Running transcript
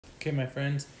Okay, my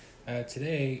friends,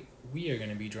 today we are going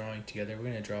to be drawing together. We're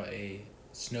going to draw a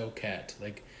snow cat.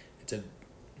 Like, it's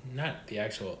not the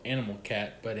actual animal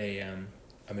cat, but a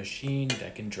machine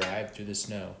that can drive through the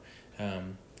snow.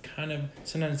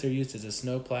 Sometimes they're used as a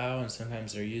snow plow, and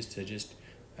sometimes they're used to just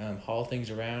haul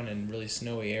things around in really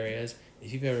snowy areas.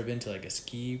 If you've ever been to like a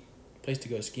ski place to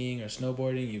go skiing or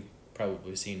snowboarding, you've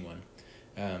probably seen one.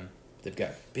 They've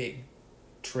got big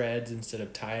treads instead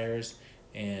of tires,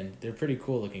 and they're pretty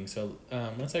cool looking. So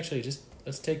let's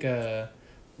take a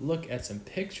look at some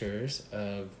pictures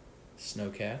of snow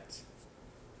cats.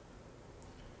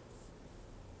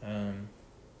 You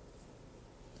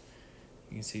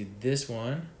can see this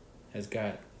one has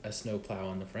got a snow plow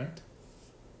on the front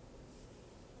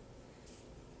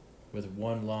with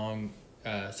one long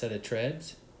set of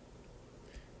treads.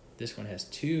 This one has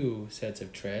two sets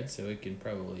of treads, so it can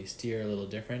probably steer a little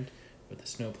different with the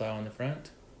snow plow on the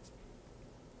front.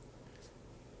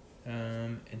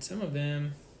 And some of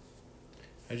them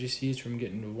are just used from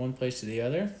getting from one place to the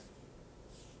other.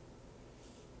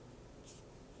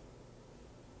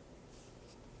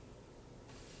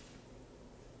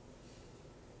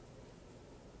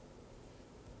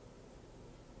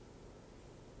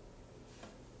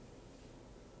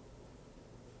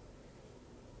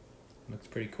 Looks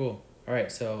pretty cool. All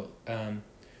right, so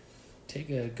take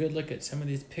a good look at some of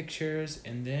these pictures,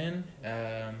 and then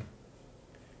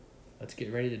let's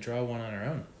get ready to draw one on our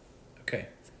own. Okay,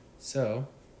 so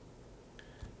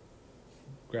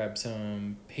grab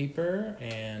some paper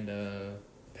and a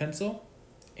pencil,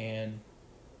 and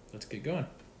let's get going.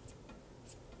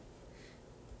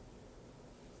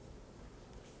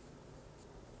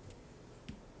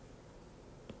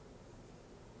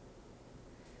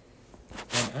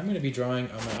 And I'm going to be drawing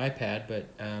on my iPad, but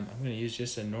I'm going to use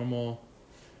just a normal,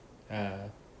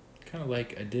 kind of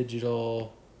like a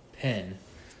digital pen.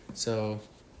 So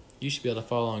you should be able to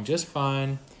follow along just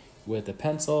fine with a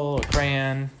pencil, a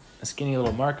crayon, a skinny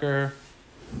little marker,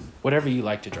 whatever you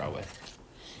like to draw with.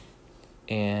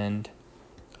 And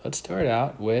let's start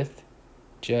out with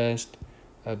just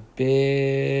a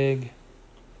big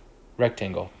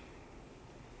rectangle.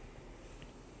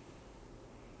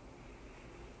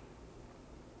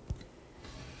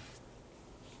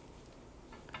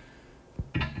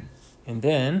 And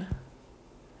then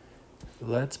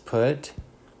let's put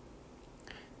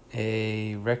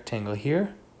a rectangle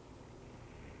here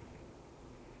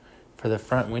for the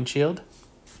front windshield,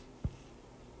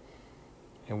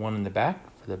 and one in the back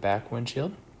for the back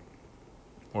windshield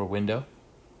or window.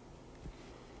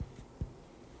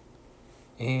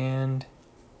 And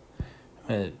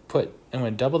I'm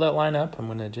gonna double that line up. I'm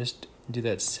gonna just do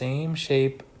that same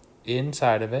shape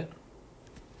inside of it,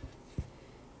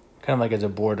 kind of like as a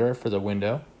border for the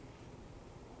window.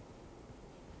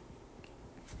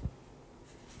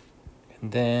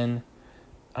 And then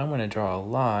I'm going to draw a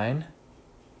line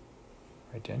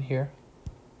right down here.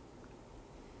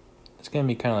 It's going to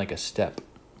be kind of like a step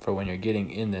for when you're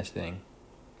getting in this thing.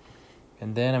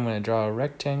 And then I'm going to draw a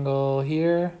rectangle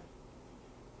here.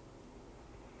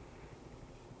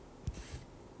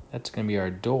 That's going to be our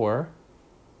door.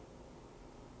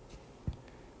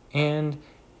 And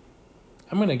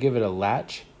I'm going to give it a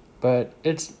latch, but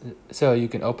it's so you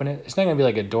can open it. It's not going to be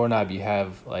like a doorknob you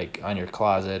have like on your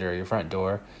closet or your front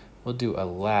door. We'll do a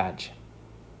latch.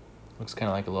 Looks kind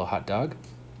of like a little hot dog.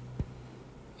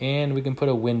 And we can put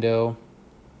a window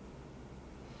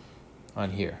on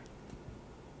here.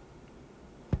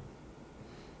 I'm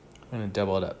going to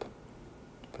double it up.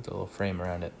 Put the little frame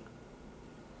around it.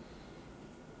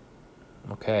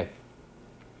 Okay.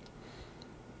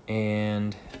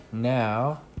 And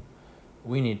now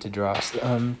we need to draw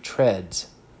some treads.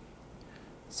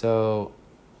 So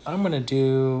I'm going to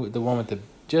do the one with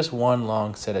just one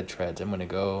long set of treads. I'm going to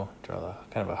go draw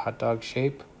kind of a hot dog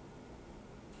shape.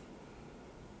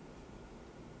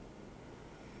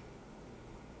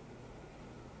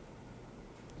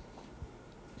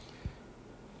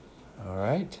 All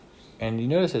right. And you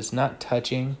notice it's not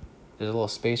touching. There's a little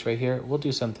space right here. We'll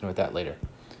do something with that later.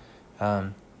 Now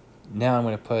I'm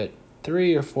going to put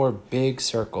 3 or 4 big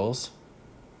circles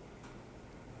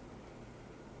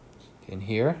in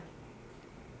here.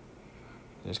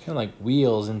 There's kind of like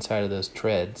wheels inside of those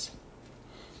treads.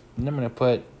 And I'm going to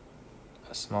put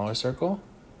a smaller circle,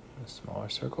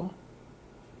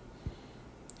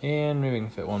 and maybe we can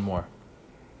fit one more.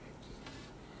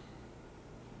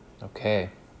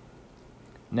 Okay.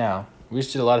 Now, we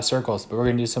just did a lot of circles, but we're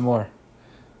going to do some more.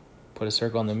 Put a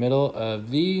circle in the middle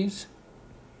of these.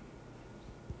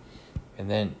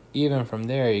 And then even from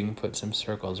there, you can put some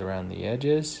circles around the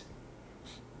edges.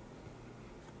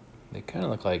 They kind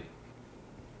of look like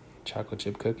chocolate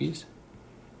chip cookies.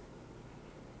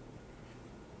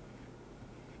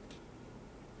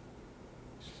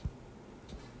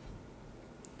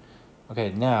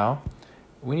 Okay, now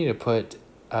we need to put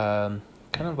kind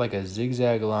of like a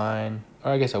zigzag line,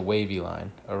 or I guess a wavy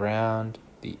line, around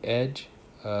the edge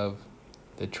of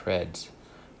the treads.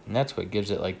 And that's what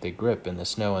gives it like the grip in the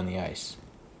snow and the ice.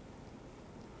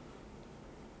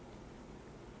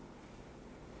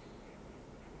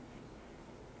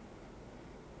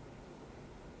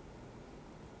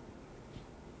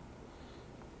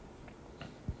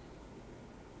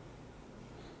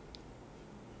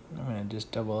 I'm going to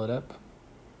just double it up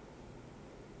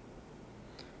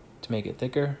to make it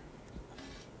thicker.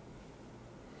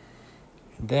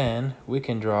 Then we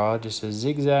can draw just a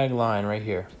zigzag line right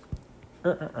here.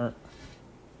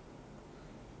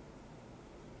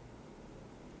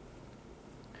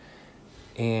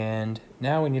 And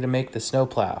now we need to make the snow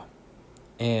plow.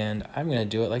 And I'm going to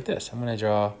do it like this. I'm going to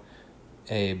draw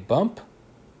a bump,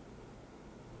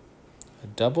 a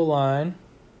double line.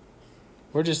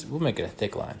 We'll make it a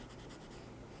thick line.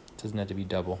 It doesn't have to be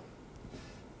double.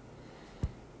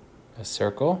 A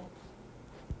circle,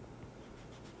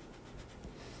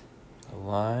 a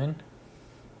line,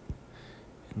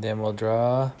 and then we'll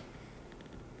draw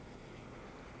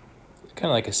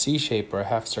kind of like a C shape or a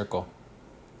half circle.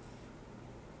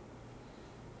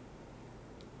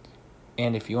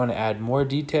 And if you want to add more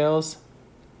details,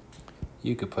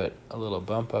 you could put a little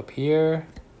bump up here.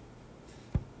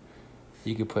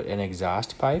 You could put an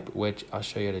exhaust pipe, which I'll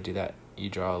show you how to do that. You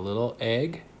draw a little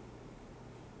egg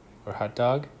or hot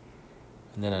dog,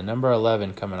 and then a number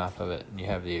 11 coming off of it, and you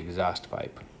have the exhaust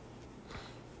pipe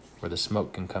where the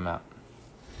smoke can come out.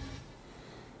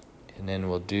 And then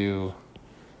we'll do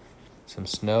some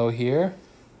snow here.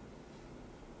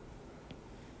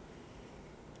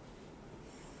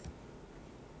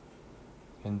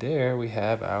 And there we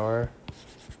have our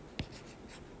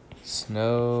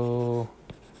snow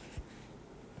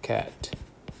cat.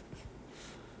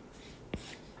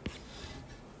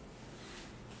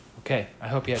 Okay, I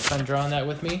hope you had fun drawing that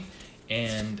with me.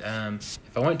 And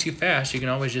if I went too fast, you can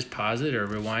always just pause it or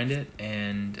rewind it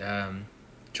and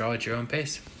draw at your own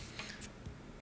pace.